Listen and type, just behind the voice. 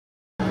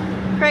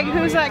Craig,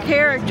 who's that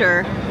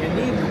character?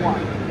 Unique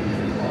one.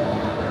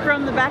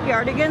 From the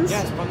Backyardigans?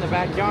 Yes, from the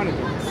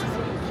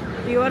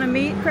Backyardigans. Do you want to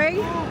meet Craig?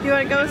 Do you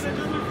want to go?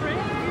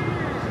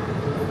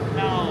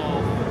 No.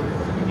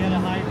 You get a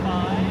high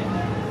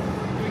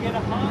five. You get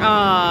a hug.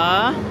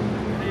 Aww.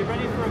 Are you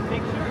ready for a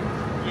picture?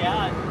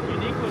 Yeah,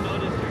 Unique will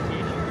notice your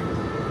t-shirt.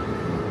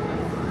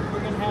 We're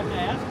going to have to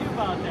ask you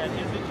about that.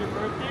 Is it your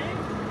birthday?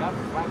 Yep,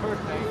 my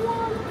birthday.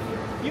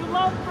 You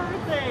love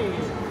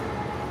birthdays.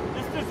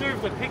 This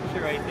deserves a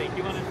picture, I think.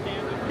 You want to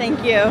stand with me?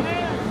 Thank you.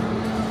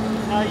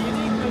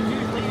 Unique was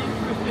usually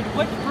interested.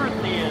 Which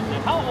birthday is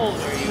it? How old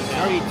are you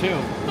now?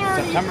 32.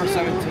 32. September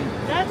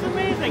 17th. That's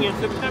amazing. It's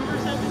September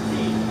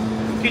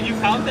 17th. Can you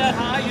count that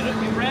high? You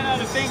ran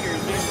out of fingers,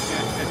 didn't you?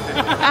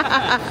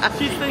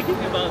 She's thinking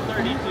about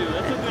 32.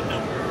 That's a good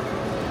number.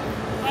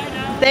 Bye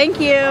now. Thank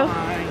you.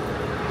 Bye.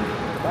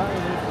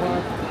 Bye.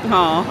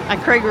 Oh,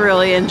 Craig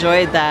really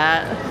enjoyed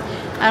that.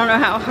 I don't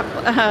know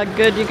how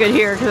good you could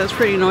hear because it's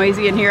pretty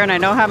noisy in here, and I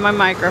don't have my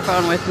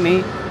microphone with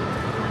me.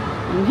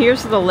 And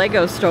here's the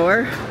Lego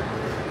store.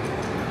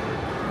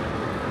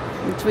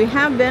 We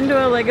have been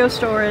to a Lego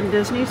store in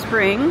Disney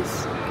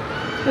Springs.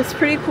 It's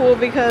pretty cool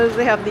because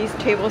they have these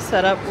tables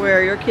set up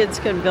where your kids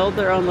can build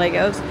their own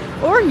Legos,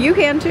 or you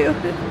can too,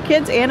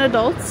 kids and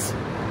adults.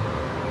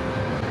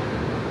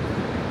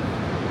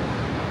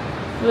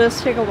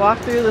 Let's take a walk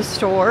through the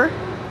store.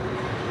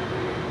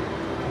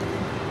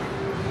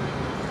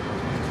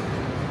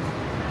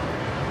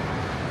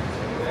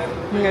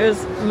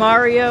 There's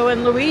Mario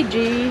and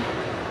Luigi.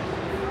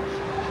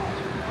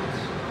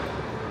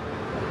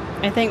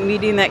 I think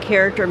meeting that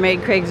character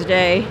made Craig's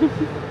day.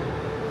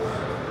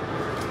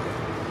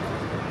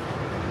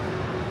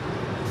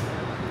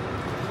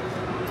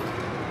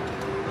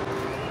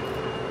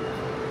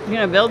 You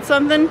gonna build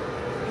something?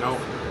 No.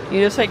 You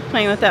just like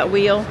playing with that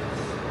wheel?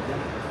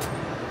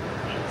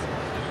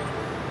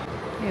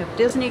 You have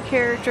Disney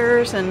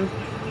characters, and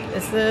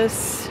is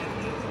this...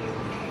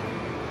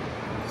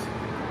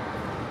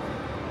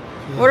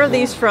 What are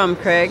these from,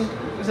 Craig?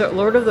 Is it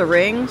Lord of the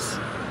Rings?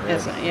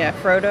 Yes. Yeah,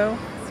 Frodo.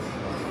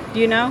 Do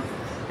you know?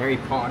 Harry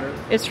Potter.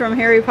 It's from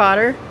Harry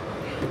Potter.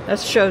 That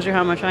shows you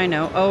how much I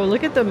know. Oh,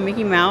 look at the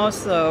Mickey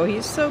Mouse, though.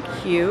 He's so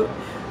cute.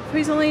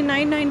 He's only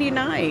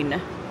 $9.99.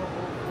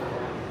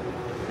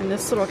 And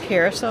this little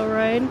carousel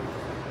ride.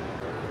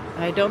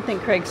 I don't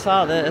think Craig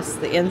saw this.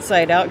 The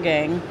Inside Out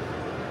gang.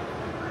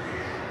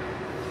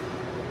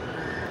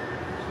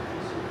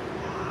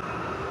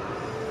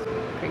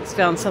 Craig's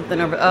found something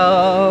over...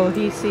 Oh,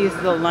 he sees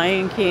the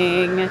Lion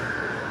King.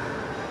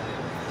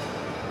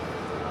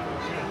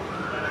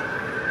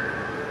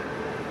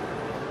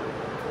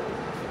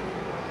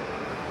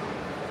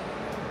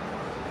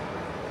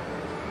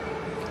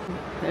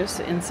 There's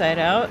the Inside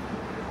Out.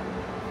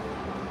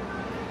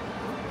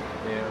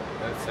 Yeah,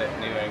 that's that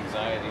new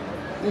anxiety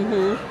one.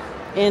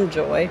 Mm-hmm. And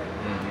joy.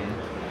 Mm-hmm.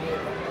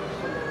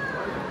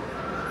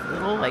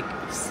 Little, like,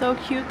 so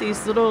cute.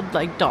 These little,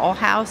 like, doll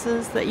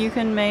houses that you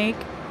can make.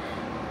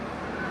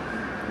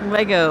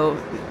 Lego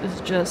is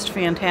just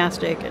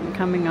fantastic and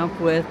coming up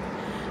with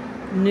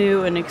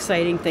new and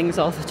exciting things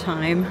all the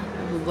time.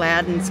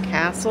 Aladdin's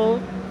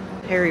castle.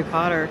 Harry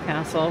Potter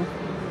castle.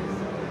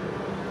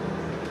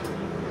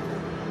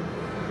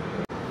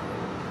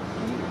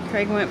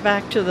 Craig went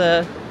back to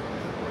the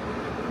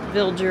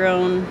build your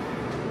own.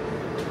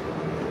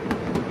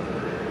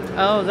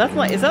 Oh, that's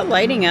like, is that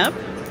lighting up?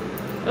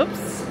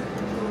 Oops.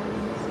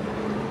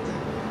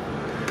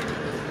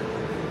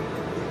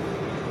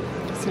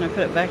 Just gonna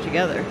put it back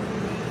together.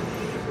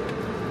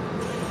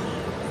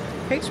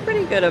 Craig's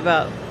pretty good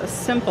about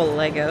simple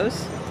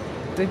Legos.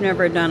 We've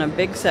never done a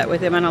big set with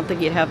him. I don't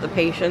think he'd have the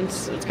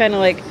patience. It's kind of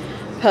like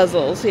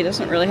puzzles. He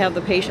doesn't really have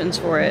the patience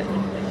for it.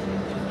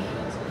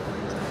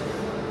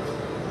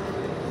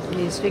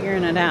 He's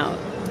figuring it out.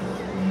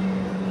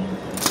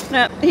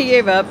 No, he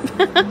gave up.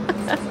 And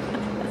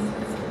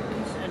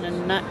a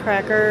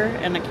nutcracker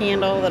and a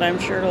candle that I'm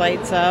sure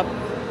lights up.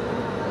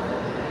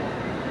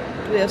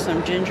 We have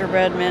some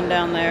gingerbread men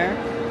down there.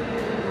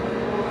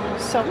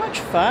 So much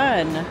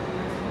fun.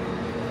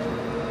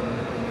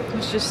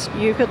 It's just,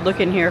 you could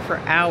look in here for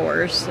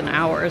hours and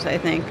hours, I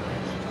think.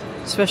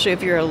 Especially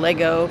if you're a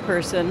Lego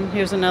person.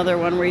 Here's another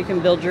one where you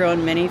can build your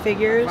own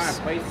minifigures. Find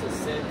a place to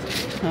sit.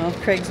 Oh,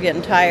 Craig's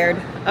getting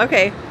tired.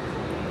 Okay,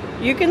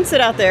 you can sit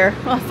out there.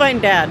 I'll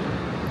find Dad.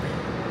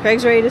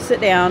 Craig's ready to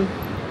sit down.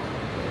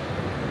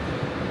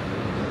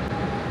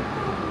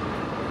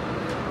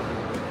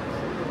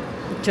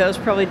 Joe's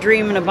probably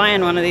dreaming of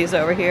buying one of these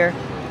over here.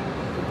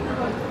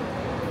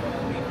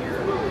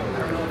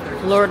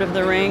 Lord of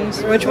the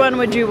Rings. Which one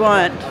would you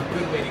want?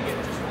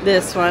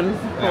 This one,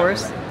 of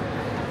course.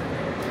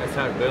 That's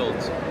how it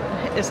builds.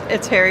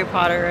 It's Harry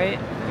Potter, right?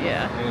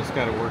 Yeah. And it's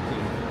got a little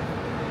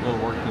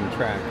working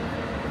track.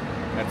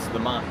 That's the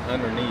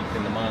underneath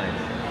in the mine.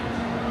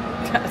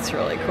 That's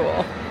really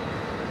cool.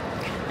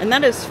 And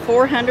that is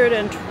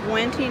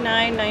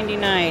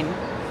 $429.99.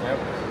 Yep.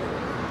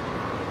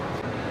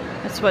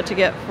 That's what to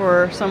get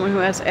for someone who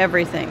has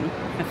everything.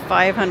 A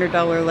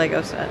 $500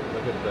 Lego set.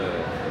 Look at the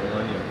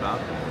Millennium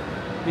Falcon.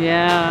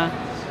 Yeah.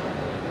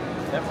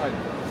 That might.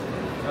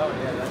 Oh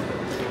yeah, that's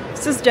it.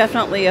 This is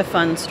definitely a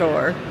fun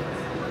store.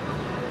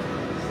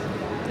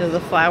 The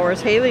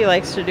flowers. Haley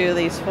likes to do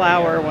these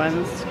flower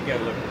ones. You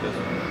gotta look at this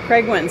one.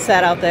 Craig went and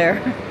sat out there.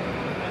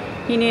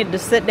 He needed to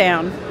sit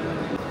down.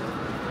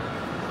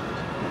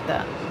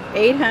 The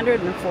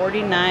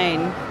 849.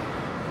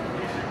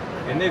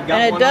 And they've got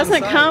And it one doesn't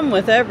on site. come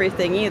with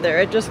everything either.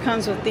 It just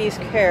comes with these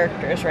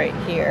characters right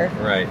here.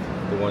 Right,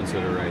 the ones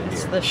that are right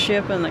It's here. the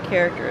ship and the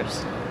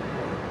characters.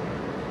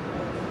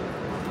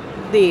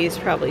 These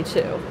probably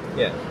too.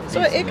 Yeah.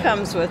 So it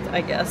comes with,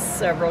 I guess,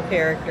 several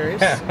characters.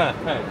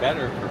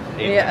 Better for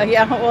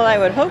Yeah, well, I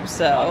would hope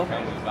so.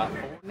 Come with about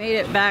 4. Made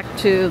it back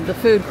to the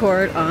food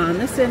court on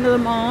this end of the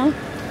mall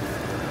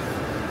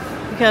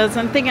because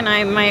I'm thinking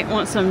I might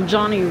want some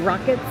Johnny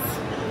Rockets.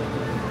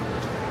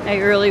 I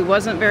really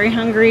wasn't very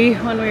hungry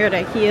when we were at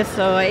IKEA,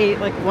 so I ate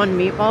like one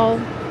meatball.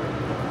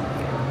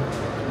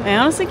 I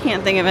honestly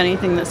can't think of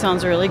anything that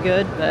sounds really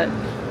good, but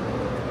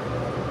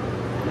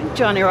I think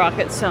Johnny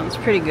Rockets sounds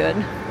pretty good.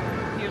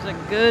 Here's a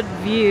good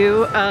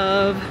view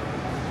of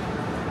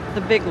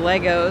the big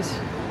Legos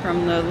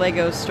from the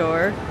Lego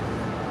store.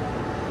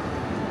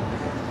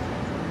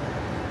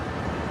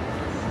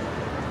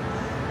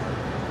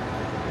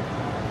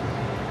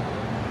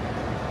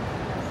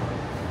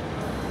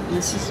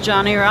 This is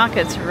Johnny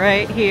Rockets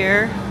right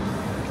here.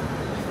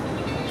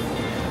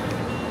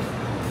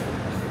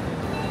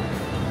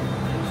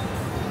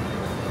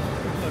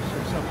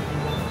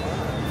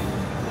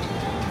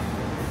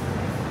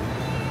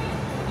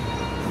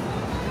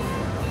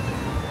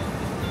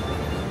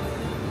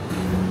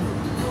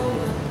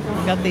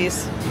 We've got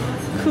these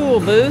cool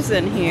booths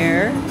in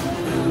here.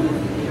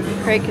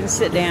 Craig can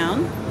sit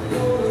down.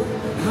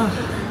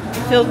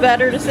 Feels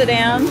better to sit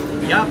down.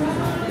 Yep.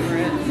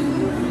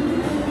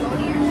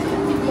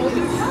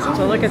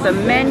 So look at the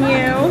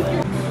menu.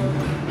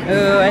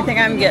 Ooh, I think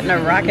I'm getting a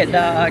rocket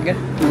dog.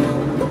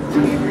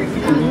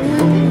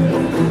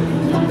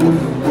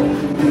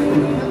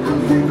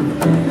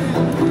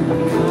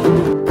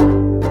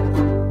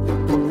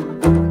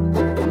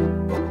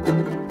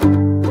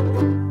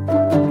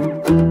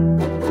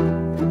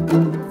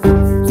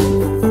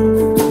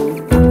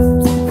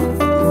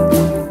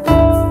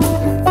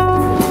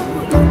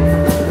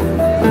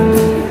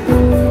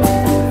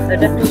 They're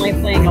definitely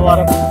playing a lot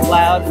of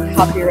loud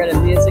copyrighted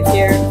music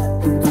here,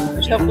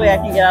 which hopefully I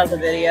can get out of the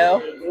video.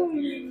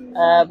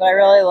 But I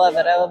really love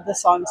it. I love the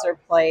songs they're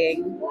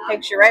playing.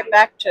 Takes you right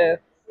back to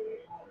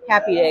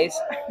Happy Days.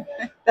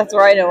 That's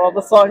where I know all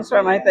the songs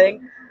from, I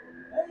think.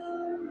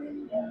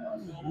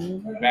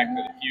 Back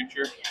to the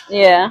Future.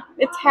 Yeah,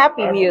 it's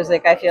happy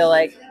music, I feel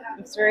like.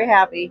 It's very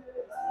happy.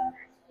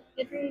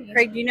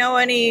 Craig, do you know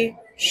any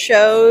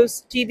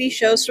shows, TV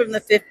shows from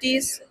the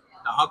 50s?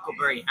 The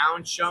Huckleberry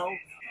Hound Show.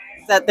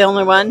 Is that the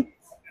only one?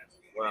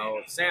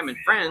 Well, Sam and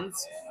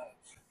Friends.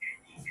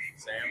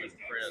 Sam and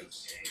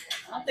Friends.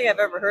 I don't think I've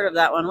ever heard of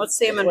that one. What's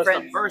Sam It and was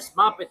Friends? the first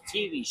Muppet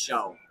TV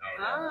show.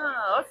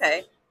 Oh,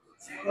 okay.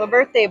 The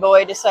birthday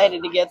boy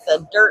decided to get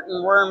the dirt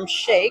and worm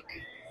shake.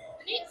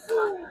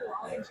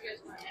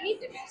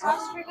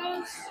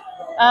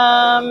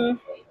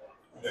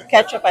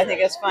 Ketchup I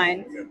think is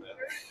fine.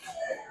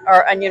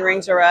 Our onion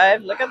rings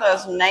arrived. Look at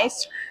those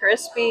nice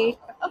crispy.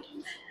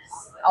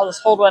 I'll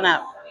just hold one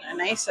up. They're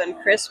nice and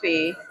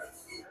crispy.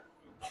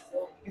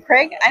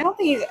 Craig, I don't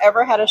think he's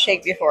ever had a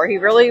shake before. He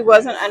really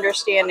wasn't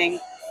understanding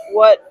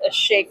what a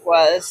shake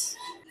was.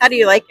 How do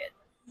you like it?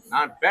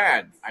 Not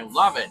bad. I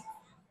love it.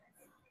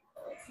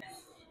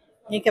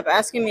 He kept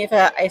asking me if it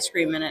had ice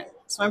cream in it.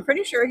 So I'm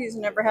pretty sure he's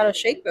never had a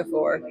shake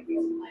before.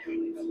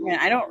 And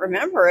I don't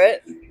remember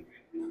it.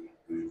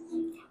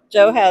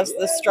 Joe has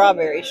the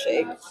strawberry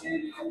shake. Yeah,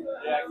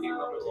 I can't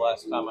remember the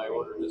last time I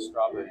ordered a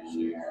strawberry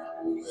shake.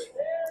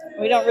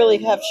 We don't really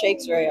have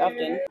shakes very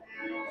often.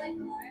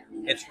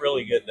 It's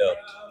really good though.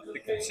 The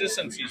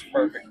consistency is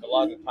perfect. A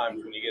lot of the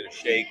times when you get a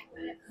shake,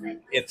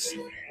 it's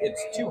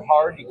too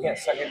hard. You can't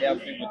suck it down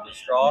through with the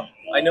straw.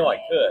 I know I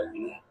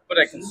could, but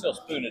I can still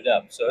spoon it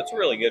up. So it's a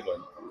really good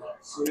one.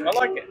 I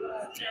like it.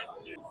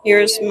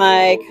 Here's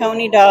my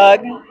Coney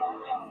dog,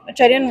 which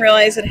I didn't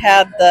realize it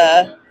had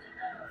the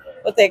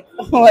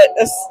what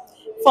is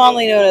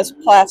fondly known as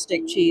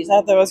plastic cheese.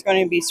 I thought it was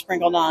going to be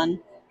sprinkled on.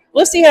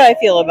 We'll see how I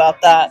feel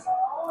about that.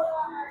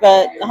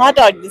 But the hot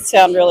dog did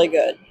sound really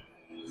good.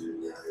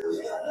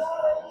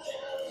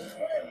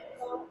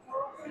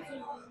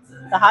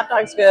 The hot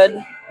dog's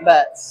good,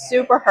 but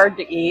super hard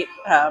to eat.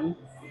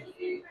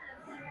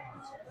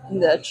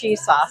 The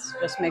cheese sauce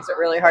just makes it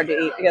really hard to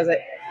eat because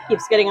it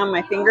keeps getting on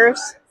my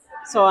fingers.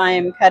 So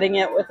I'm cutting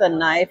it with a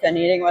knife and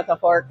eating with a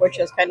fork, which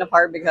is kind of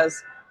hard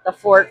because the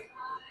fork,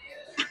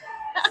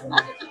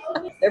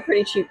 they're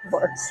pretty cheap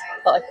forks,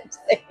 all I can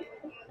say.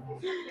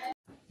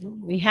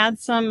 We had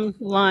some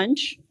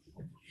lunch.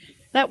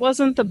 That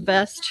wasn't the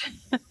best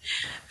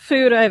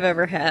food I've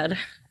ever had.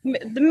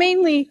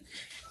 Mainly,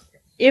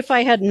 if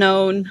I had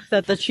known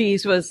that the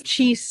cheese was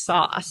cheese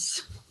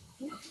sauce,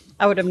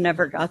 I would have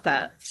never got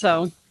that.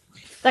 So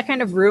that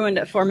kind of ruined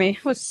it for me.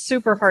 It was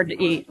super hard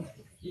to eat.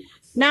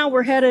 Now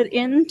we're headed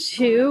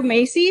into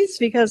Macy's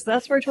because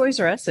that's where Toys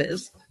R Us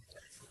is.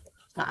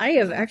 I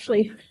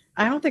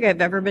don't think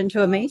I've ever been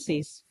to a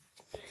Macy's.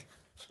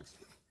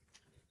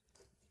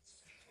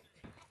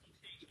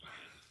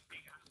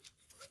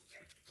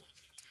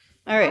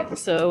 All right,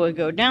 so we'll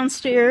go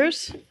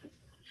downstairs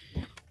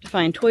to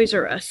find Toys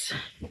R Us.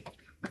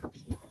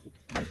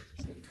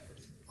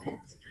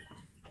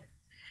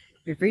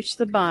 We've reached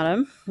the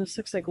bottom. This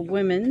looks like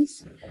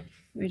women's.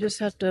 We just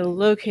have to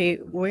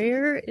locate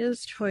where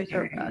is Toys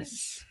R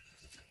Us.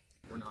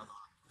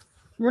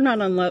 We're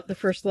not on the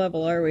first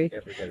level, are we?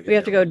 We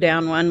have to go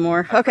down one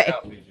more. Okay.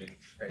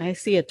 I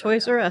see a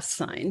Toys R Us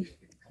sign.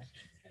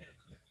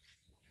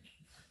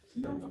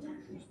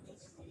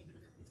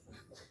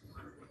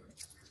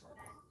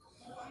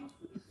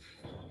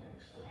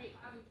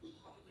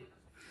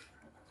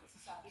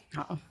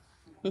 Oh.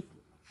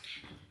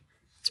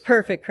 It's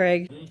perfect,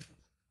 Craig.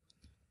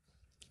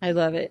 I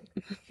love it.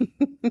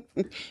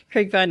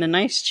 Craig found a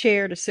nice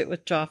chair to sit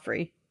with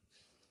Joffrey.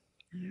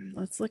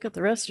 Let's look at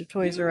the rest of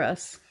Toys R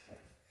Us.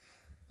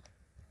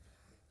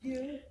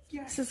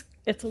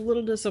 It's a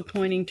little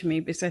disappointing to me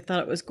because I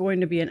thought it was going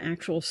to be an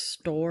actual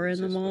store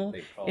in the mall.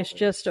 It's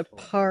just a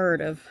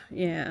part of,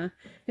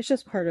 it's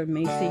just part of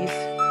Macy's.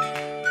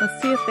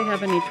 Let's see if they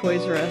have any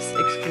Toys R Us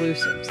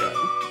exclusives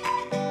though.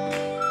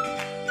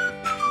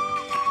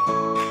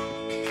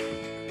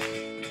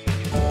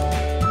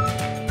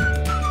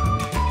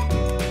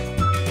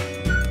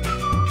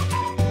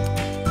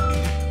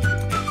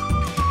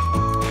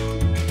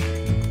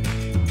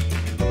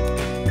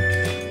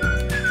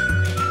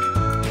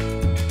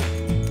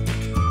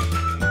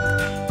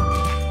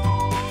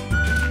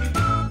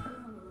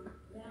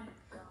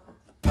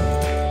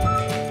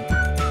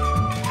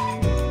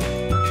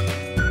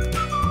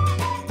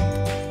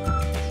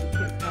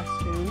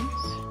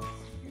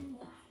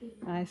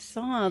 I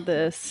saw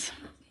this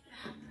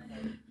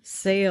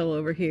sale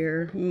over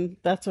here.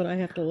 That's what I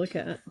have to look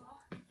at.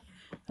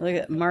 Look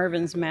at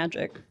Marvin's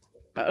Magic.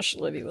 Gosh,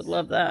 Livy would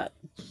love that.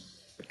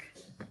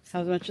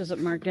 How much is it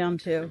marked down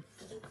to?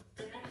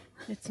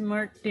 It's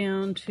marked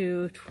down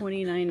to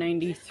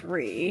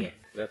 $29.93.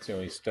 That's the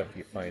only stuff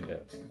you find a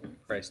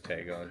price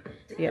tag on.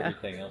 Yeah.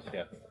 Everything else,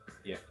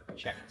 yeah,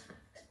 check.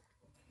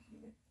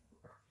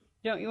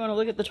 Don't you want to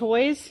look at the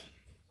toys?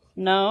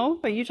 No?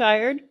 Are you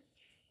tired?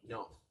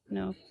 No.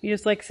 No. You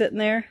just like sitting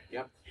there?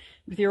 Yep.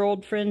 With your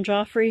old friend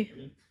Joffrey?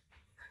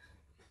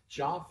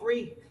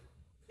 Joffrey?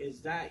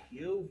 Is that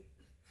you?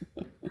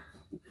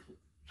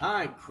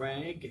 Hi,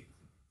 Craig.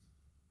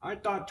 I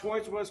thought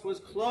Toys R Us was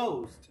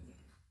closed.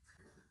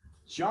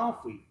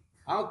 Joffrey,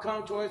 how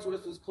come Toys R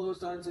Us was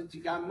closed on since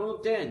you got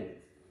moved in?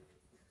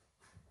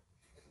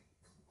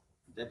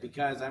 Is that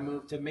because I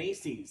moved to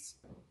Macy's?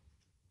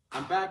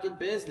 I'm back in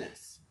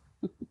business.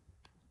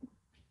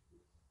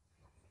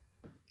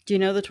 Do you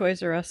know the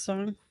Toys R Us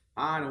song?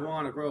 I don't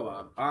want to grow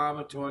up. I'm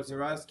a Toys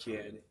R Us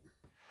kid.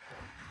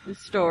 The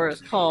store is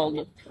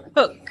called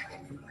Hook.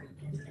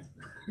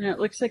 And it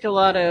looks like a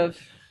lot of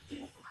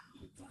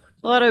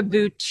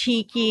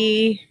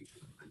boutique-y,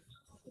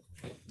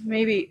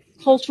 maybe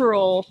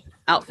cultural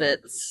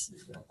outfits.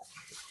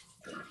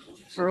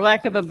 For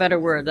lack of a better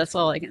word, that's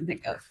all I can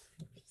think of.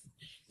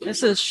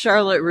 This is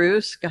Charlotte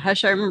Russe.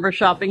 Gosh, I remember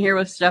shopping here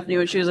with Stephanie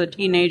when she was a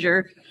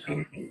teenager.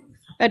 I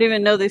didn't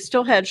even know they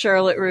still had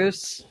Charlotte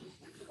Russe.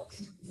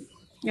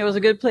 It was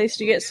a good place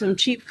to get some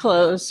cheap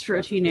clothes for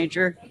a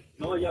teenager.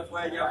 There's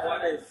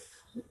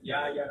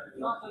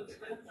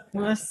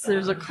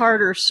a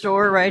Carter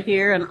store right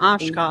here in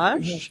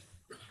Oshkosh.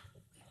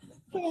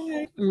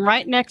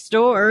 Right next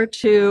door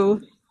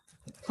to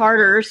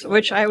Carter's,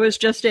 which I was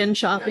just in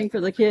shopping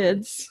for the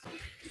kids,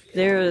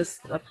 there's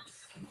a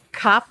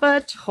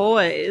Kappa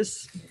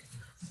Toys.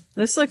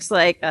 This looks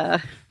like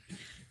a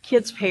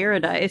kid's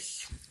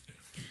paradise.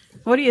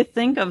 What do you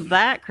think of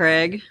that,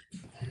 Craig?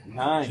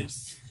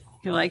 Nice.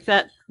 You like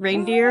that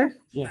reindeer?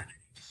 Yeah.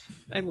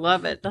 I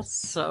love it. That's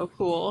so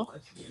cool.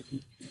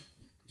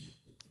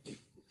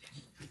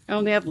 I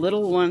only have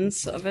little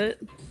ones of it.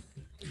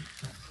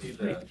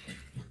 I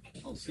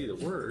don't see the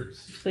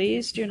words.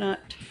 Please do not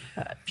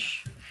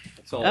touch.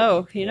 All,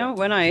 oh, you know,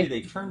 when See,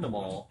 they turned them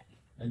all,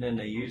 and then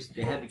they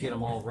had to get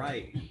them all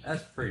right.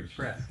 That's pretty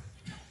impressive.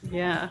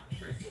 Yeah.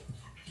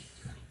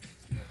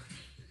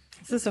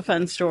 This is a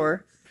fun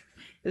store.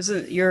 This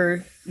isn't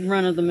your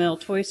run-of-the-mill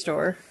toy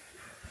store.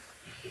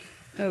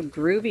 Oh,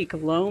 Groovy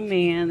Glow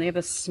Man. They have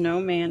a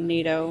snowman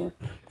Neato.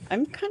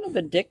 I'm kind of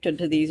addicted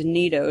to these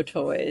Neato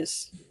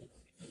toys.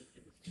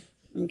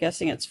 I'm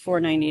guessing it's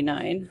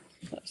 $4.99.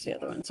 That's the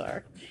other ones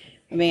are.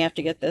 I may have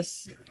to get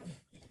this.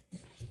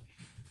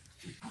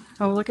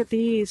 Oh, look at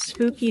these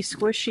spooky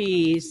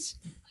squishies.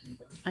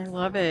 I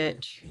love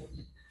it.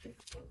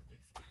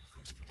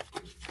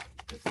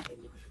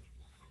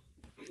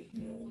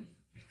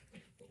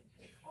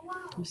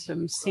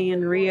 Some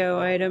Sanrio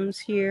items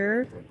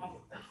here.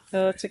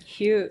 Oh, it's a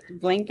cute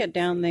blanket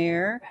down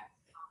there.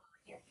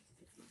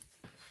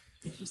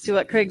 See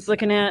what Craig's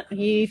looking at?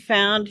 He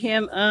found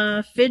him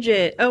a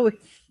fidget. Oh,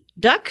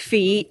 duck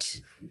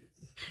feet.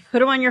 Put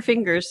them on your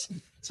fingers.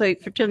 So you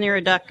pretend you're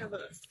a duck.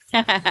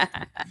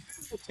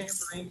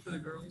 Tambourine for the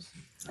girls.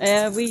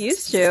 We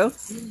used to.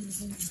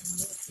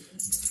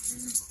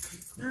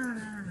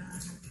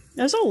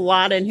 There's a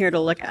lot in here to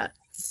look at.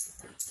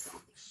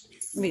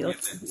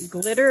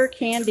 Glitter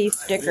candy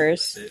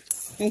stickers.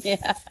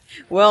 Yeah.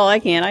 Well, I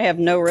can't. I have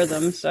no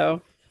rhythm,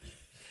 so.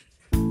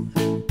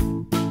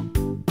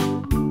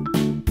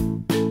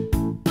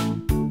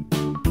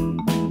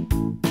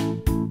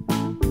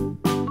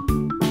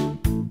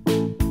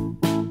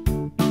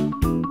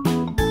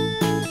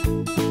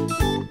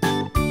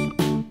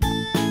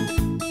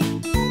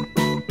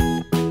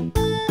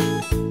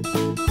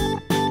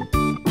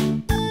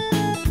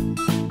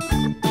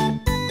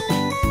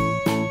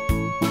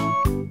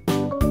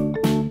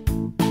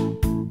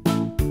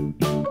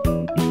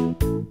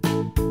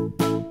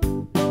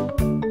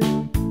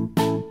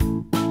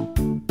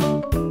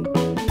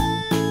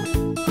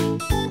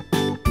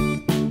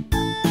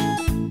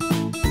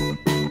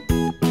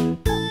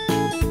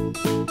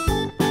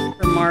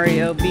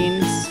 Mario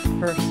beans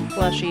for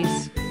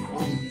plushies.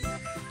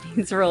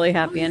 He's really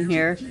happy in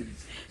here.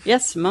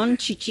 Yes,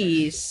 Mochi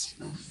cheese.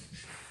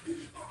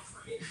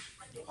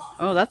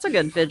 Oh, that's a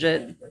good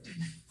fidget.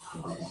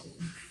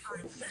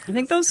 I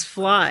think those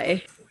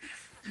fly.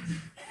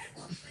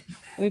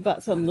 We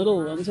bought some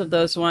little ones of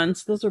those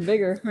ones. Those are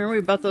bigger. Remember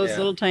we bought those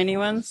little tiny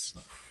ones?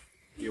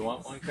 You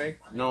want one, Craig?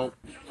 No,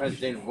 because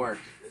it didn't work.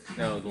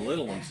 No, the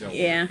little ones don't.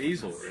 Yeah.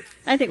 These will work.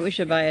 I think we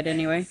should buy it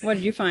anyway. What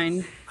did you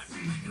find?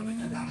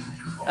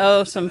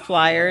 Oh, some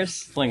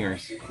flyers.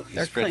 Flingers.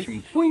 They're Stretch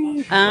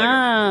cling- them.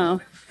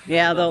 Oh,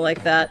 yeah, they'll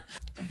like that.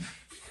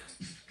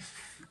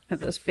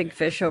 Have this big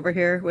fish over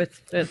here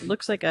with, it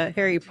looks like a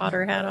Harry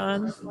Potter hat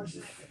on.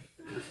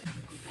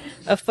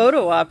 A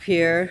photo op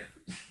here.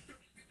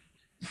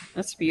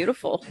 That's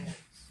beautiful.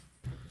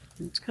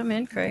 Let's come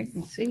in, Craig,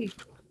 and see.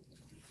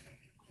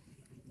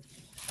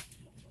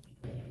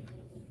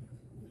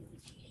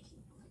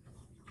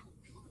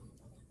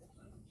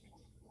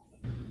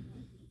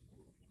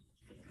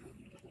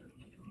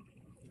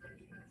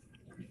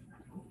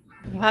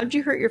 How'd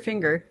you hurt your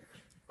finger?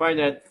 By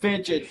that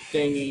fidget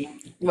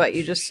thingy. What,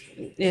 you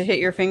hit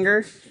your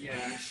finger?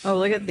 Yes. Oh,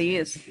 look at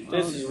these.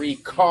 This is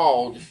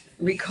recalled.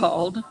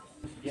 Recalled.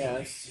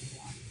 Yes.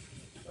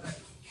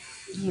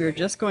 We were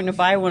just going to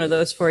buy one of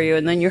those for you,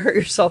 and then you hurt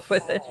yourself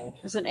with it.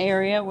 There's an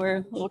area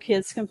where little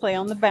kids can play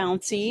on the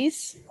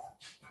bouncies.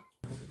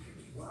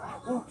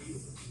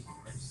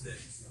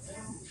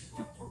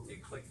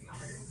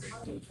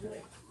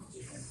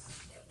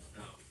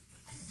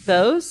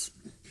 Those?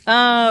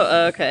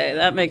 Oh, okay.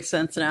 That makes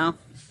sense now.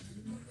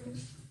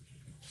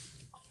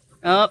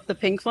 Oh, the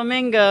pink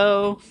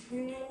flamingo.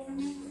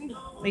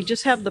 They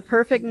just have the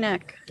perfect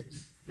neck.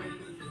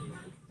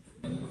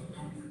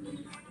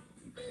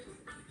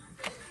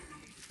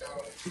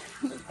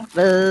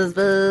 Buzz,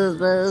 buzz,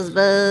 buzz,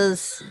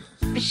 buzz.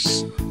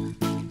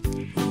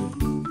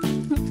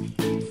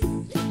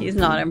 He's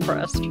not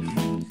impressed.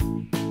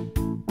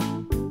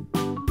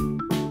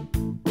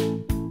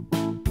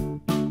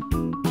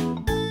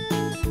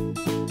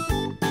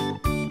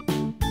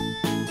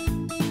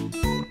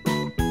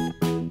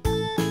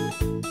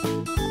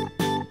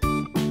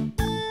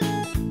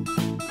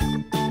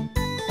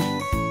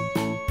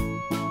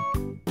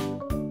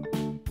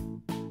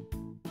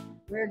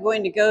 We're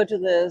going to go to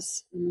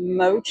this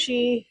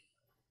Mochinito.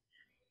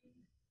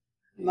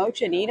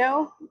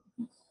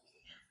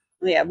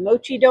 We have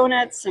mochi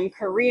donuts, some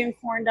Korean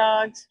corn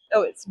dogs.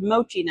 Oh, it's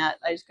mochi nut.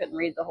 I just couldn't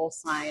read the whole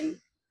sign.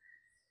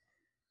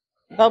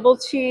 Bubble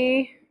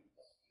tea.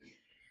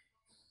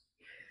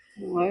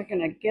 We're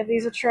going to give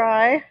these a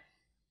try.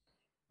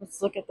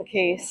 Let's look at the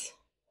case.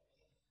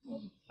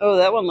 Oh,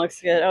 that one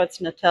looks good. Oh, it's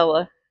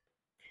Nutella.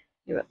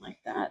 You wouldn't like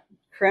that.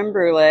 Creme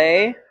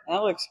brulee.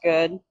 That looks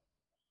good.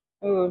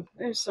 Oh,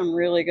 there's some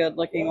really good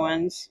looking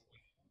ones.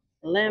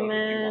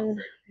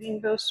 Lemon,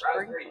 rainbow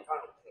sprinkle,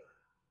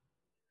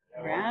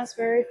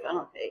 raspberry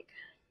funnel cake.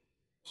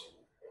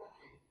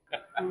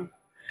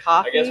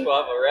 Coffee. I guess we'll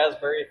have a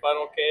raspberry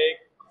funnel cake.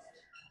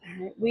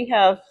 All right, we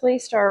have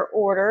placed our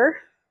order.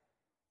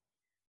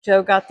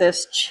 Joe got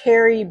this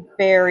cherry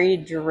berry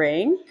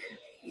drink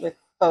with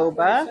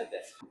boba.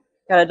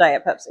 Got a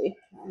Diet Pepsi.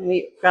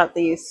 We got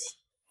these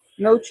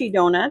mochi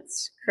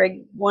donuts.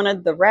 Craig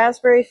wanted the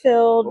raspberry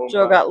filled.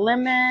 Joe got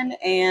lemon,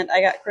 and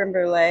I got creme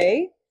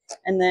brulee.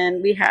 And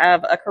then we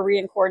have a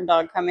Korean corn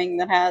dog coming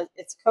that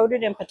it's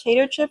coated in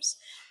potato chips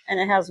and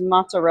it has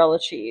mozzarella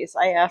cheese.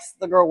 I asked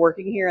the girl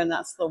working here, and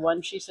that's the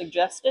one she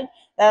suggested.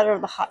 That or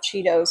the hot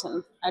Cheetos,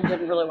 and I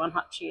didn't really want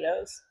hot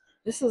Cheetos.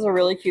 This is a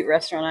really cute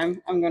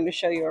restaurant. I'm going to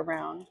show you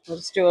around. We'll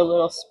just do a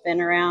little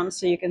spin around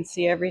so you can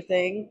see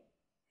everything.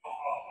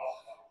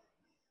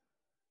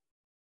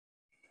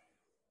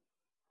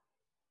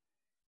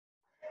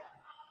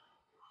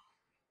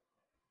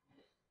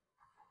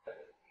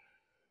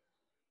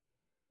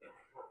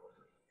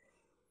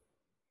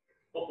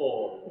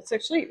 It's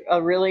actually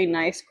a really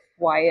nice,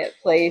 quiet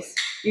place.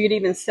 You could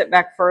even sit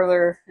back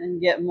further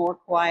and get more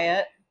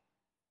quiet.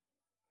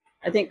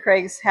 I think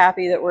Craig's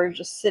happy that we're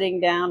just sitting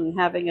down and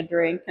having a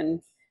drink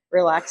and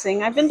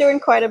relaxing. I've been doing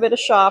quite a bit of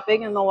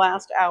shopping in the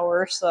last hour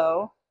or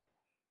so.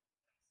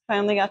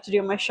 Finally got to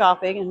do my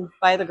shopping and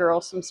buy the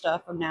girls some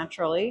stuff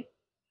naturally.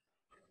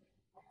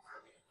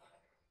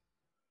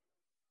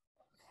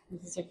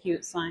 This is a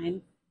cute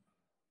sign.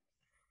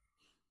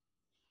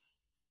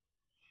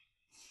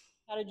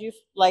 How did you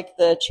like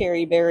the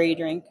cherry berry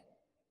drink?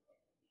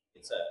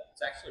 It's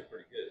actually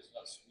pretty good. It's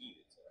not sweet.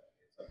 It's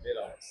a bit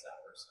on the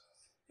sour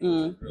side.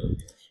 Mm. It's really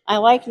good. I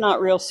like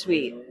not real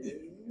sweet.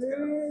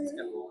 It's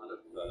got a lot of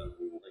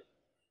like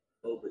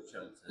boba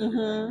chunks in it.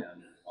 Mm-hmm. Down in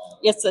the bottom.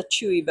 It's a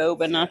chewy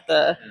boba, not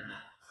the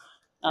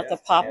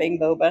popping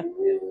boba.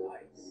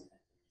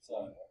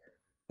 So,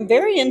 I'm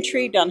very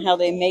intrigued on how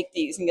they make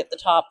these and get the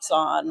tops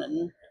on,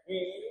 and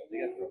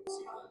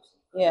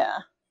yeah.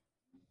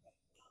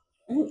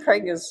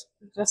 Craig is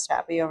just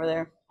happy over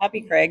there.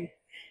 Happy Craig.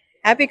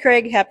 Happy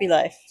Craig, happy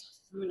life.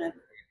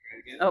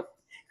 Oh,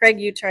 Craig,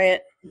 you try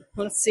it.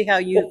 Let's see how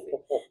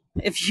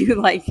if you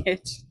like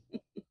it.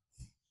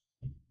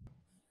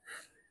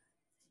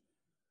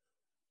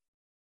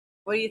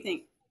 What do you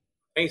think?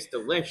 Tastes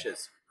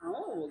delicious.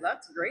 Oh,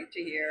 that's great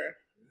to hear.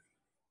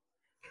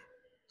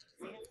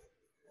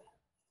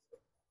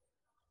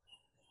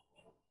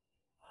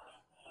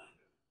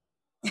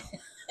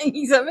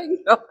 He's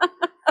having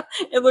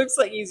it looks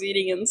like he's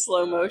eating in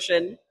slow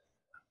motion.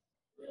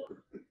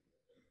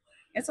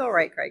 It's all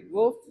right, Craig.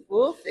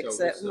 We'll fix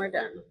it when we're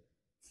done.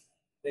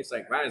 Tastes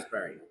like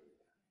raspberry.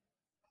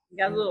 You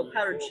got a little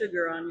powdered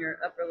sugar on your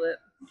upper lip.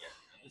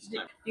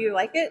 Do you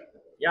like it?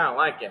 Yeah, I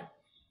like it.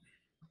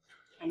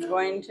 I'm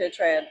going to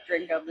try a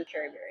drink of the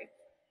cherry berry.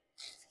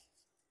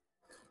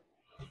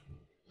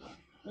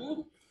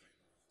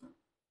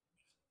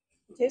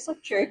 It tastes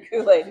like cherry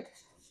Kool-Aid.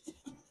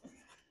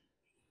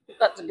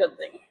 That's a good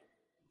thing.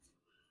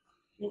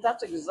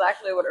 That's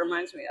exactly what it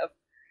reminds me of.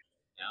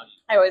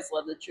 I always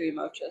love the chewy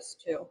mochis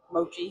too.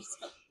 Mochis.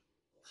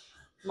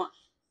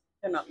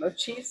 They're not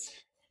mochis.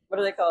 What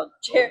are they called?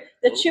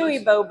 The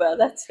chewy boba.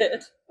 That's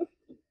it.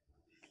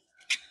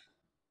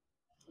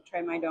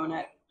 Try my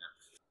donut.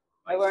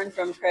 I learned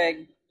from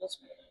Craig. Just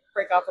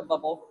break off a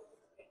bubble.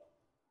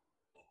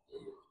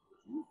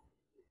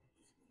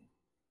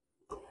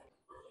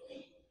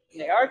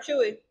 They are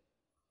chewy.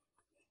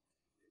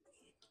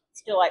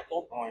 It's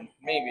delightful. Or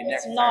maybe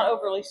next It's not time.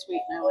 overly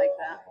sweet, and I like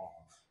that.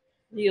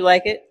 Do you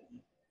like it?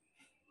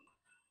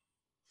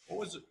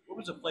 what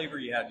was the flavor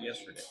you had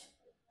yesterday?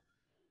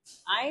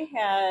 I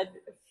had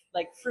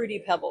like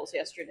fruity pebbles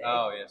yesterday.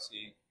 Oh yeah,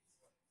 see,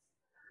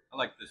 I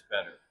like this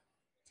better.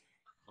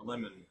 The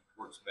lemon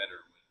works better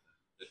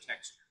with the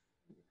texture.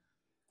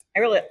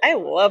 I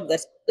love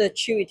the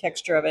chewy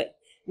texture of it,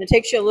 and it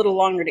takes you a little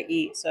longer to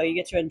eat, so you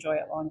get to enjoy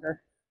it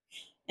longer.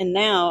 And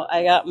now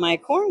I got my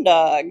corn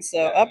dog.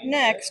 So up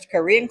next,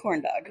 Korean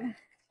corn dog.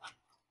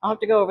 I'll have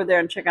to go over there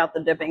and check out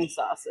the dipping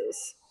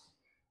sauces.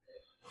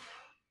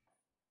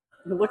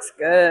 It looks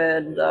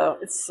good though.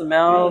 It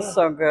smells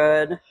so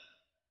good.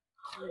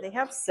 They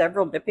have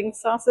several dipping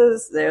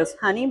sauces. There's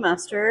honey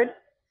mustard,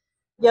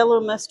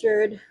 yellow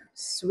mustard,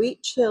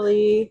 sweet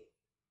chili,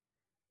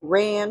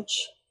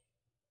 ranch,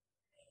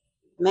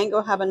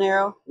 mango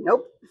habanero,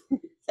 nope,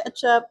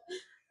 ketchup,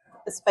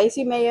 a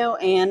spicy mayo,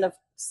 and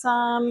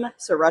some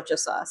sriracha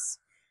sauce.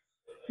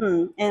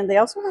 And they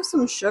also have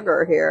some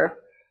sugar here.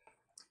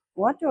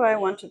 What do I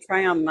want to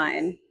try on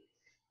mine?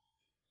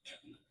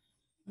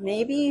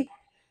 Maybe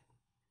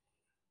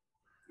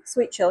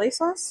sweet chili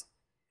sauce?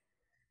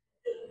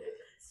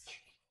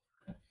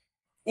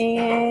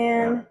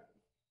 And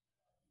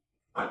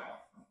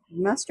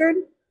mustard?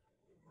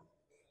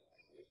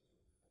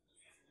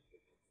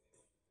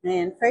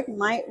 And Craig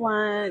might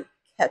want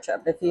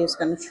ketchup if he's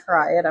going to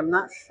try it. I'm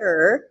not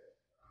sure.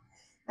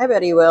 I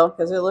bet he will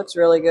because it looks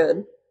really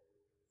good.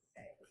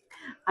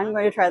 I'm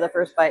going to try the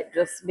first bite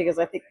just because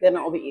I think then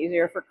it will be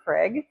easier for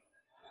Craig.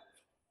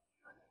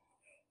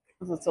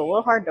 It's a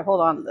little hard to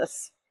hold on to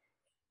this.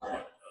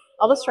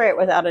 I'll just try it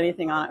without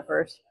anything on it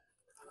first.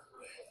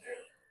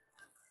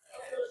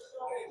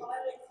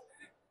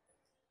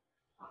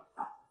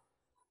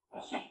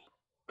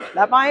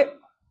 That bite,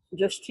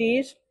 just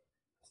cheese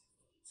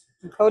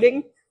and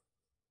coating.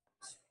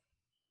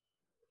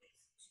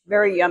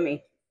 Very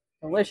yummy.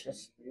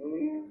 Delicious.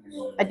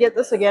 I'd get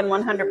this again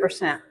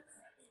 100%.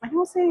 I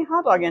don't see any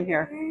hot dog in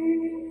here.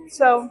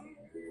 So,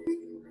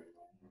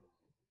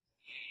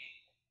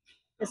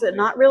 is it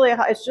not really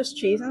it's just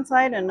cheese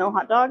inside and no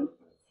hot dog?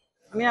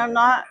 I mean, I'm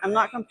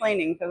not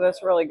complaining because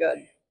it's really good.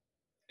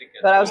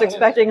 But I was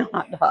expecting a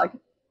hot dog.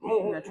 I'm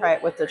going to try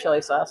it with the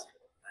chili sauce.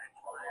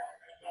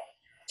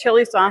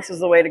 Chili sauce is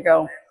the way to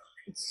go.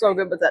 It's so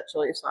good with that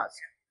chili sauce.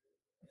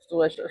 It's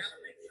delicious.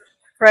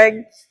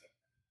 Craig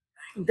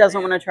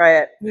doesn't want to try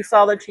it. He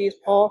saw the cheese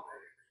pull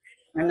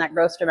and that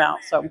grossed him out,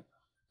 so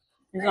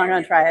he's not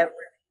going to try it.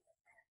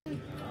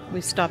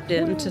 We stopped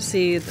in to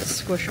see the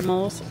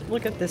Squishmallows.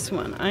 Look at this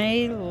one.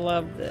 I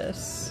love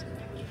this.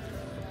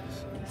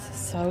 This is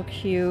so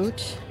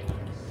cute.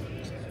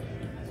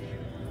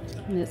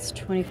 And it's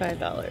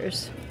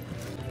 $25.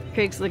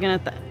 Craig's looking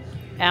at the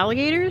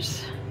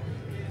alligators.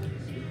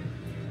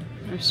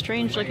 They're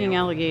strange looking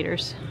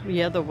alligators.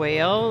 Yeah, the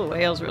whale. The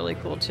whale's really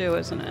cool too,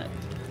 isn't it?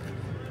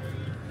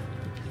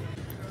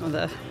 Oh,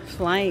 the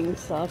flying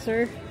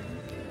saucer.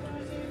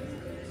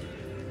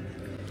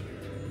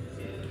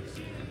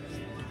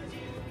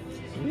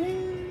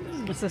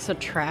 Is this a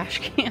trash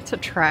can? It's a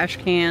trash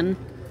can.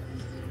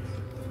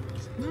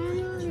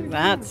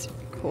 That's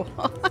cool.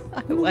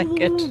 I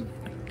like it.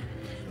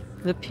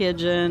 The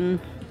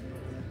pigeon.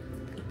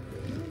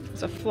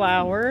 It's a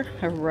flower,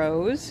 a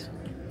rose,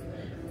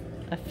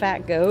 a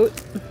fat goat.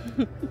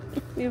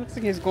 He looks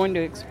like he's going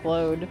to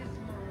explode.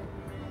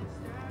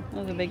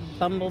 There's a big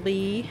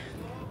bumblebee.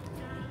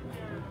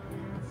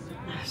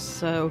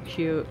 So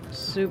cute.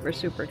 Super,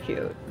 super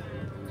cute.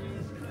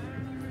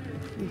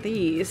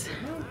 These,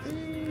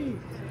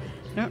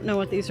 I don't know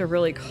what these are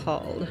really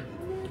called,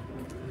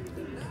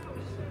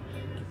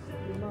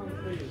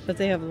 but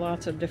they have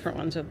lots of different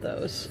ones of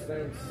those.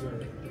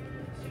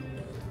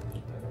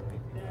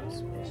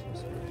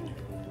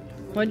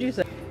 What'd you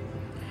say?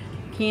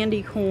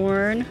 Candy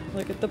corn.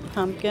 Look at the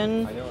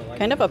pumpkin.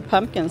 Kind of a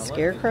pumpkin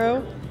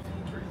scarecrow.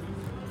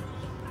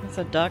 It's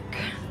a duck.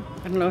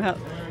 I don't know how.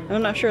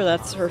 I'm not sure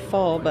that's for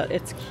fall, but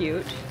it's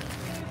cute.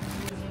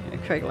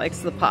 Craig likes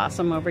the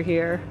possum over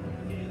here.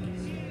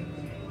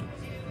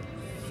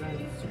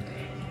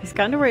 He's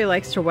kind of where he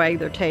likes to wag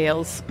their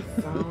tails.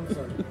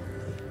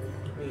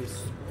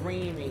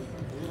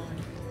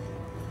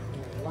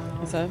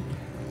 It's a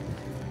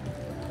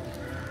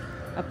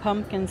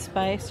pumpkin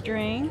spice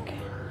drink.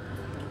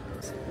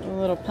 A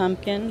little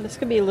pumpkin. This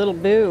could be a little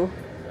Boo.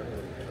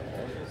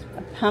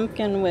 A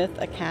pumpkin with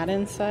a cat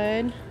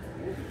inside.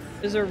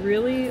 Is there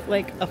really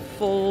like a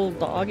full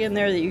dog in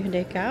there that you can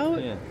take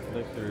out? Yeah,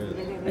 like there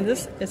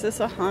is. Is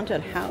this a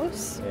haunted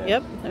house? Yeah.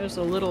 Yep, there's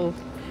a little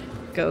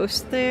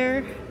ghost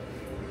there.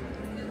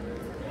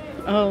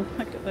 Oh,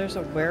 look, there's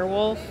a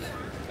werewolf.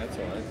 That's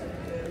all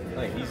right.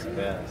 Like he's the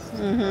best.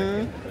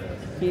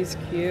 Mm-hmm. He's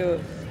cute.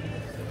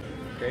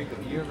 Craig,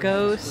 you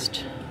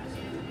Ghost.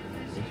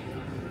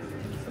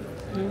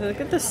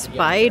 Look at the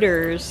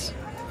spiders.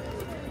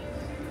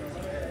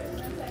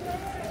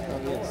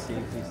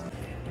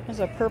 There's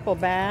a purple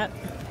bat.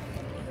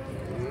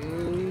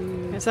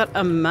 Is that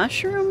a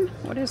mushroom?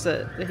 What is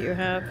it that you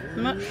have?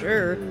 I'm not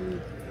sure.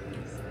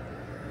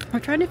 We're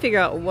trying to figure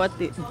out what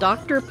the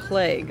Dr.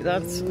 Plague.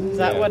 Is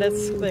that what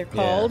they're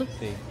called?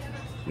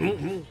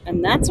 Yeah,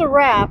 and that's a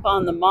wrap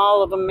on the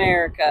Mall of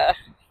America.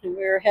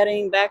 We're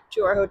heading back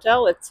to our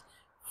hotel. It's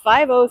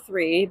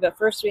 5:03, but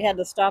first we had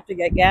to stop to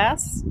get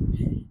gas.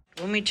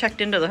 When we checked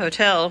into the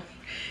hotel,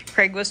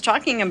 Craig was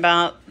talking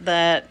about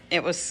that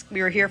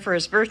we were here for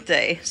his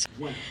birthday. So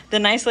the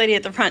nice lady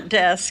at the front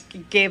desk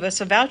gave us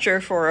a voucher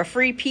for a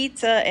free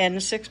pizza and a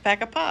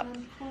 6-pack of pop.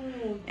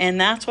 And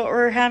that's what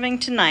we're having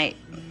tonight,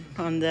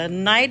 on the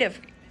night of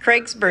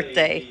Craig's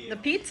birthday. The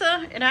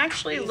pizza, it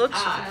actually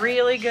looks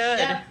really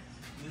good.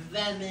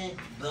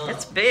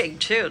 It's big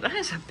too. That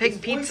is a big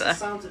pizza.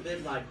 Sounds a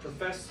bit like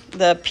Professor.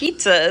 The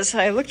pizzas,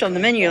 I looked on the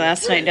menu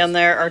last night down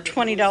there, are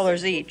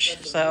 $20 each.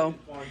 So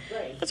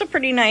that's a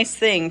pretty nice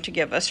thing to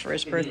give us for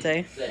his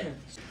birthday.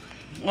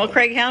 Well,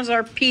 Craig, how's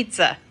our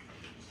pizza?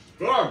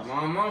 Good,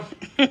 Mama.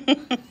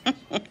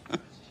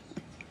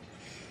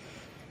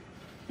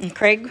 And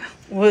Craig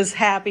was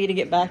happy to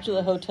get back to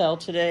the hotel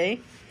today.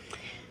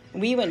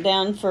 We went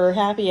down for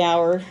happy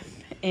hour,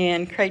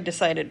 and Craig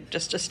decided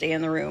just to stay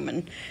in the room,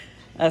 and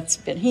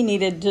he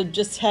needed to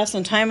just have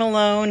some time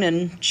alone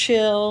and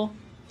chill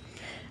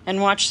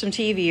and watch some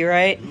TV,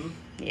 right?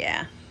 Mm-hmm.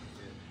 Yeah.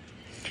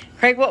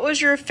 Craig, what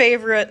was your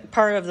favorite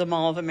part of the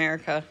Mall of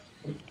America?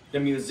 The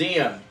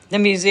museum. The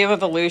Museum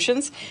of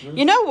Illusions? Mm-hmm.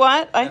 You know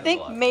what? I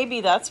think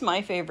maybe that's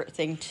my favorite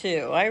thing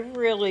too. I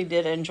really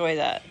did enjoy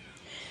that.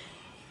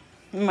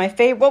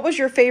 What was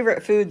your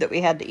favorite food that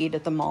we had to eat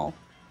at the mall?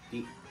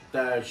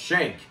 The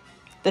shake.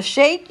 The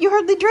shake? You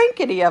hardly drank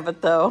any of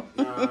it though.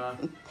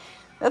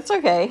 That's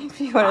okay.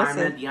 If you want to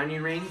say the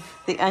onion rings.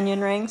 The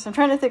onion rings. I'm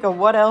trying to think of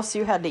what else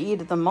you had to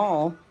eat at the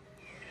mall.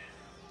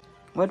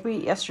 What did we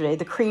eat yesterday?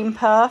 The cream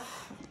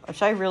puff,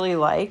 which I really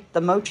liked.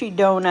 The mochi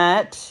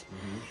donut.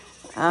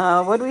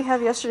 Mm-hmm. What did we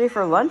have yesterday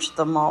for lunch at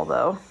the mall,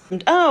 though?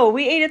 Oh,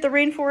 we ate at the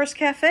Rainforest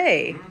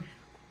Cafe. Mm-hmm.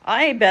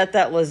 I bet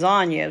that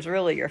lasagna is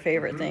really your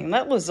favorite thing.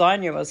 That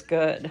lasagna was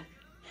good.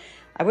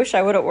 I wish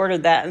I would have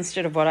ordered that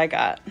instead of what I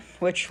got,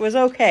 which was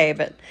okay,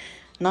 but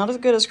not as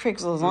good as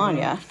Craig's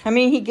lasagna. I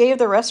mean, he gave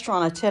the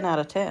restaurant a 10 out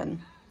of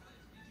 10.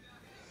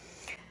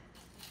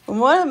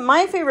 One of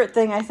my favorite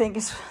thing, I think,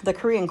 is the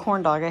Korean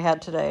corn dog I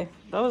had today.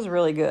 That was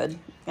really good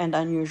and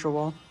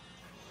unusual.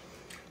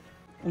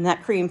 And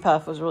that cream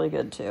puff was really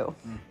good, too.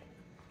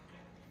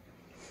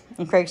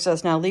 And Craig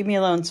says, now leave me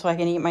alone so I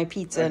can eat my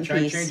pizza in peace.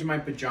 Try changing my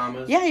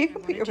pajamas. Yeah, you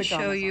can put your pajamas on.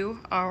 To show you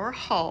our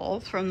haul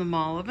from the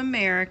Mall of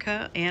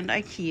America and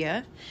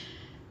IKEA.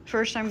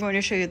 First, I'm going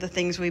to show you the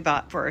things we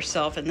bought for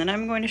ourselves, and then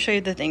I'm going to show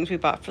you the things we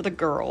bought for the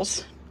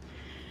girls.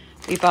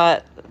 We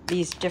bought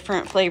these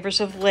different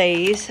flavors of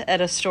Lay's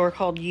at a store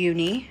called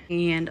Uni,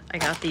 and I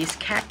got these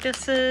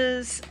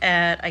cactuses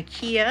at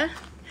IKEA.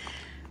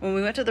 When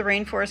we went to the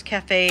Rainforest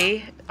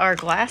Cafe, our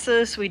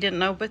glasses, we didn't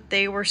know, but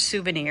they were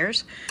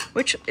souvenirs,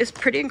 which is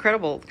pretty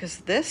incredible because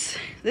this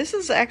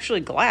is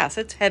actually glass.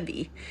 It's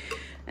heavy.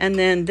 And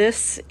then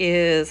this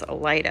is a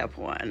light up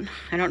one.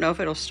 I don't know if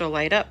it'll still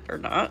light up or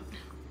not,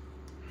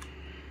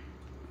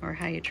 or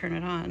how you turn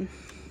it on.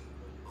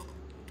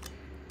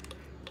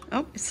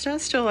 Oh, it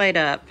does still light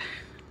up.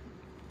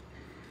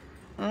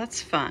 Well,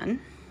 that's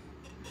fun.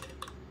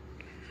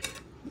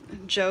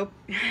 Joe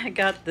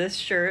got this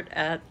shirt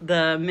at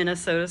the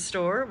Minnesota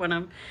store.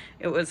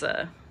 It was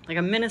like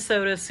a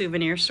Minnesota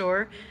souvenir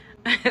store.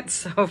 It's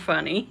so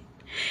funny.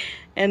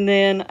 And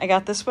then I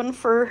got this one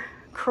for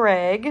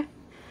Craig.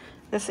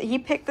 He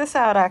picked this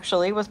out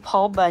actually with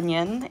Paul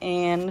Bunyan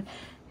and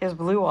his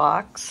Blue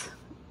Ox.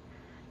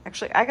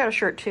 Actually, I got a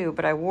shirt too,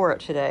 but I wore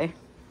it today.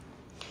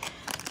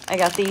 I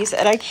got these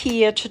at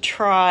IKEA to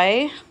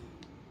try.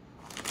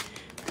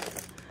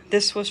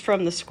 This was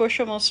from the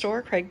Squishable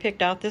store. Craig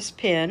picked out this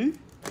pin.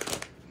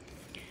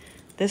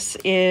 This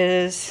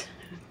is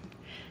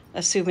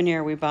a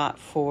souvenir we bought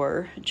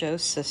for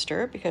Joe's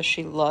sister because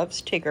she loves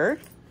Tigger.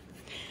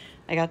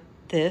 I got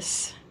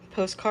this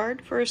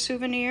postcard for a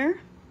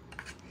souvenir.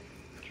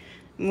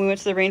 When we went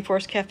to the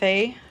Rainforest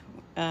Cafe,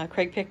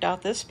 Craig picked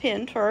out this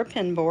pin for our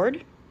pin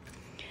board.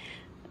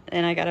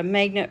 And I got a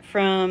magnet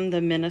from the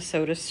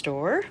Minnesota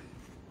store.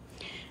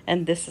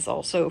 And this is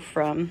also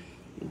from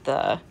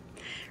the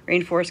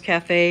Rainforest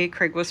Cafe.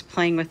 Craig was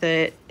playing with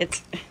it.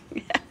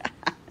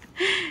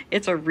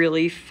 It's a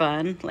really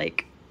fun,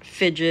 like,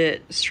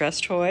 fidget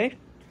stress toy.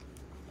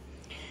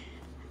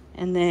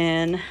 And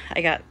then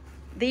I got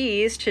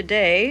these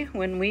today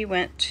when we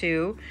went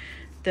to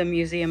the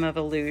Museum of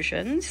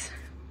Illusions.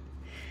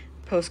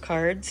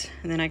 Postcards.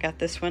 And then I got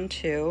this one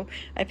too.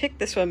 I picked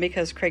this one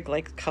because Craig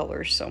likes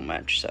colors so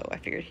much, so I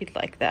figured he'd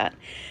like that.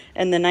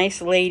 And the nice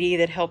lady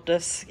that helped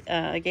us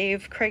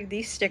gave Craig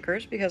these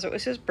stickers because it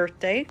was his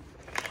birthday.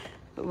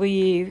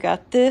 We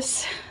got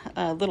this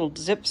little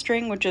zip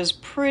string, which is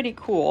pretty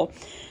cool.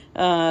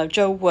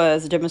 Joe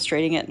was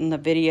demonstrating it in the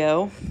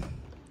video.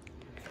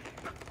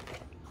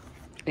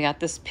 We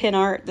got this pin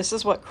art. This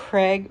is what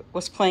Craig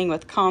was playing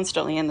with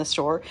constantly in the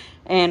store.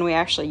 And we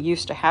actually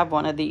used to have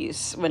one of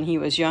these when he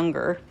was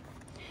younger.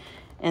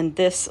 And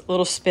this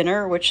little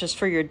spinner, which is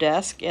for your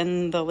desk.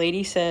 And the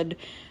lady said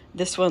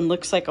this one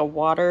looks like a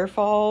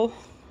waterfall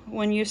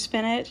when you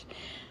spin it.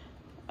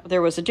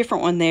 There was a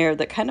different one there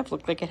that kind of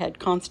looked like it had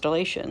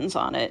constellations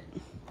on it.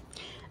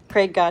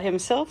 Craig got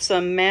himself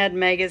some Mad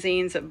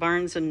magazines at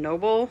Barnes &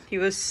 Noble. He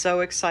was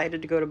so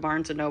excited to go to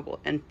Barnes & Noble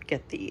and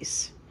get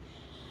these.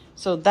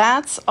 So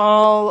that's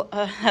all,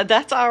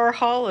 that's our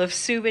haul of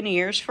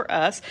souvenirs for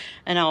us.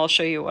 And I'll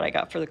show you what I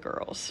got for the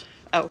girls.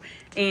 Oh,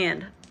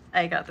 and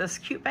I got this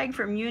cute bag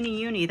from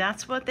Uni.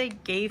 That's what they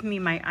gave me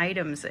my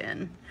items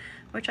in,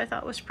 which I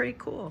thought was pretty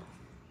cool.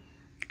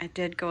 I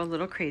did go a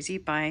little crazy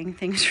buying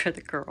things for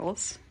the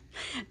girls.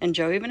 And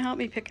Joe even helped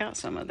me pick out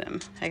some of them.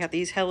 I got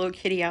these Hello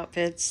Kitty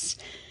outfits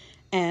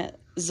at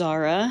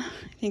Zara.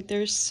 I think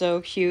they're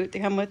so cute. They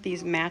come with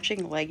these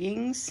matching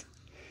leggings.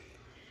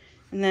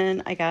 And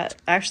then I got,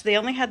 actually they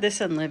only had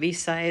this in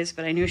Livy's size,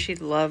 but I knew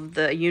she'd love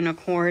the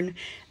unicorn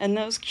and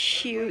those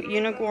cute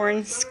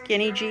unicorn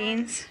skinny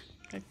jeans.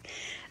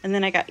 And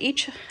then I got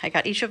each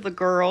of the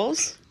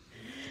girls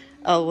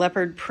a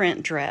leopard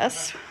print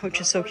dress,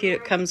 which is so cute.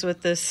 It comes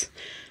with this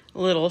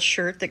little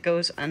shirt that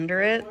goes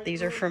under it.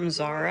 These are from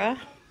Zara.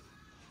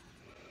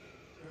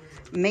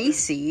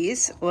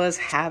 Macy's was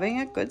having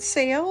a good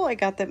sale. I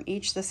got them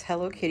each this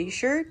Hello Kitty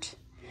shirt.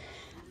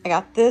 I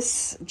got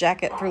this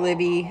jacket for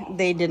Livy.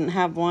 They didn't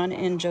have one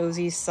in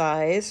Josie's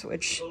size,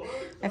 which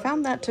I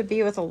found that to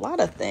be with a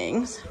lot of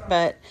things,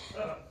 but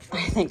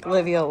I think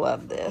Livy will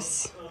love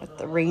this with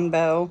the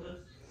rainbow.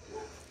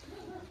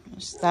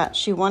 Just that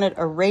she wanted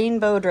a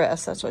rainbow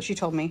dress. That's what she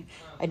told me.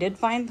 I did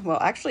find, well,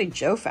 actually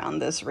Joe found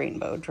this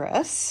rainbow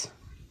dress.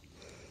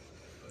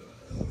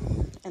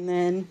 And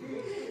then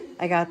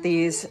I got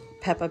these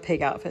Peppa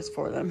Pig outfits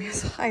for them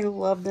because I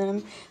love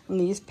them. And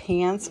these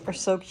pants are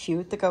so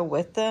cute to go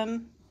with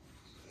them.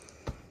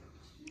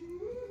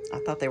 I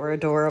thought they were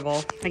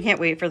adorable. I can't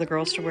wait for the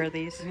girls to wear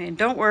these. And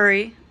don't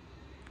worry,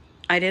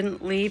 I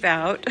didn't leave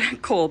out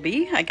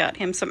Colby. I got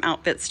him some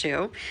outfits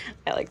too.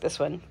 I like this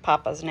one,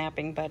 Papa's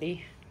Napping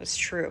Buddy. It's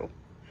true.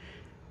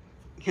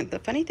 And the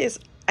funny thing is,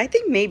 I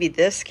think maybe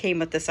this came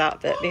with this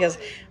outfit because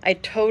I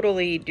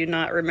totally do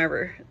not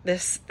remember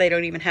this. They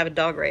don't even have a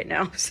dog right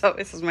now. So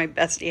this is my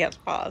bestie has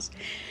paws.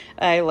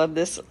 I love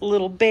this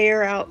little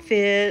bear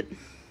outfit.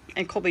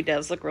 And Colby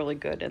does look really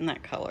good in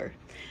that color.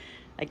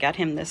 I got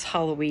him this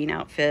Halloween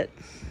outfit.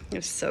 It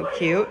was so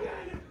cute.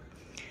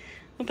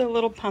 With a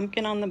little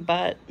pumpkin on the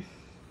butt.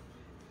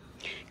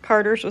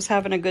 Carter's was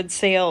having a good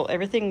sale.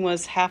 Everything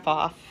was half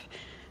off.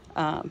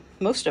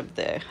 Most of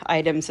the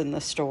items in the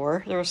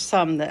store. There were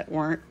some that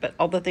weren't, but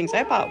all the things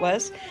I bought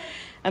was.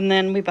 And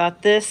then we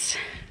bought this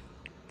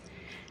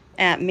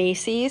at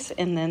Macy's,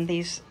 and then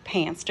these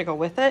pants to go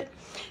with it.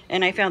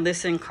 And I found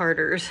this in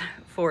Carter's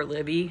for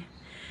Livy.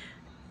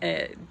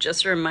 It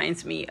just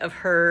reminds me of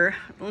her.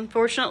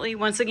 Unfortunately,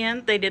 once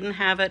again, they didn't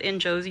have it in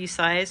Josie's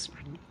size.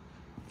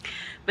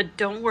 But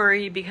don't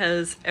worry,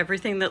 because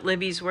everything that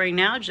Libby's wearing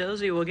now,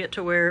 Josie will get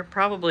to wear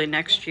probably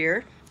next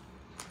year.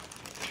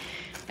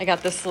 I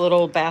got this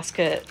little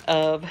basket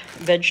of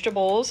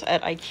vegetables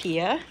at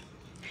IKEA.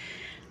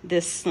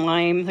 This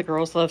slime, the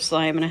girls love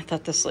slime, and I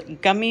thought this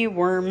like gummy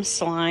worm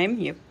slime.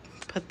 You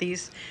put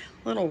these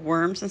little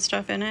worms and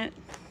stuff in it.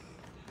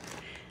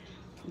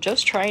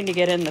 Just trying to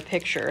get in the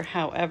picture,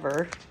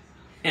 however,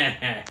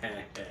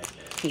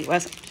 he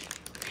wasn't.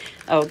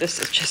 Oh, this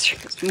is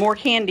just more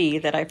candy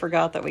that I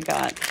forgot that we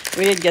got.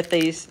 We did get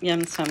these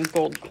and some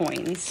gold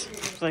coins.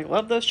 I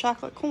love those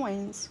chocolate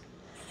coins.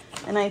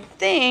 And I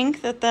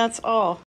think that that's all.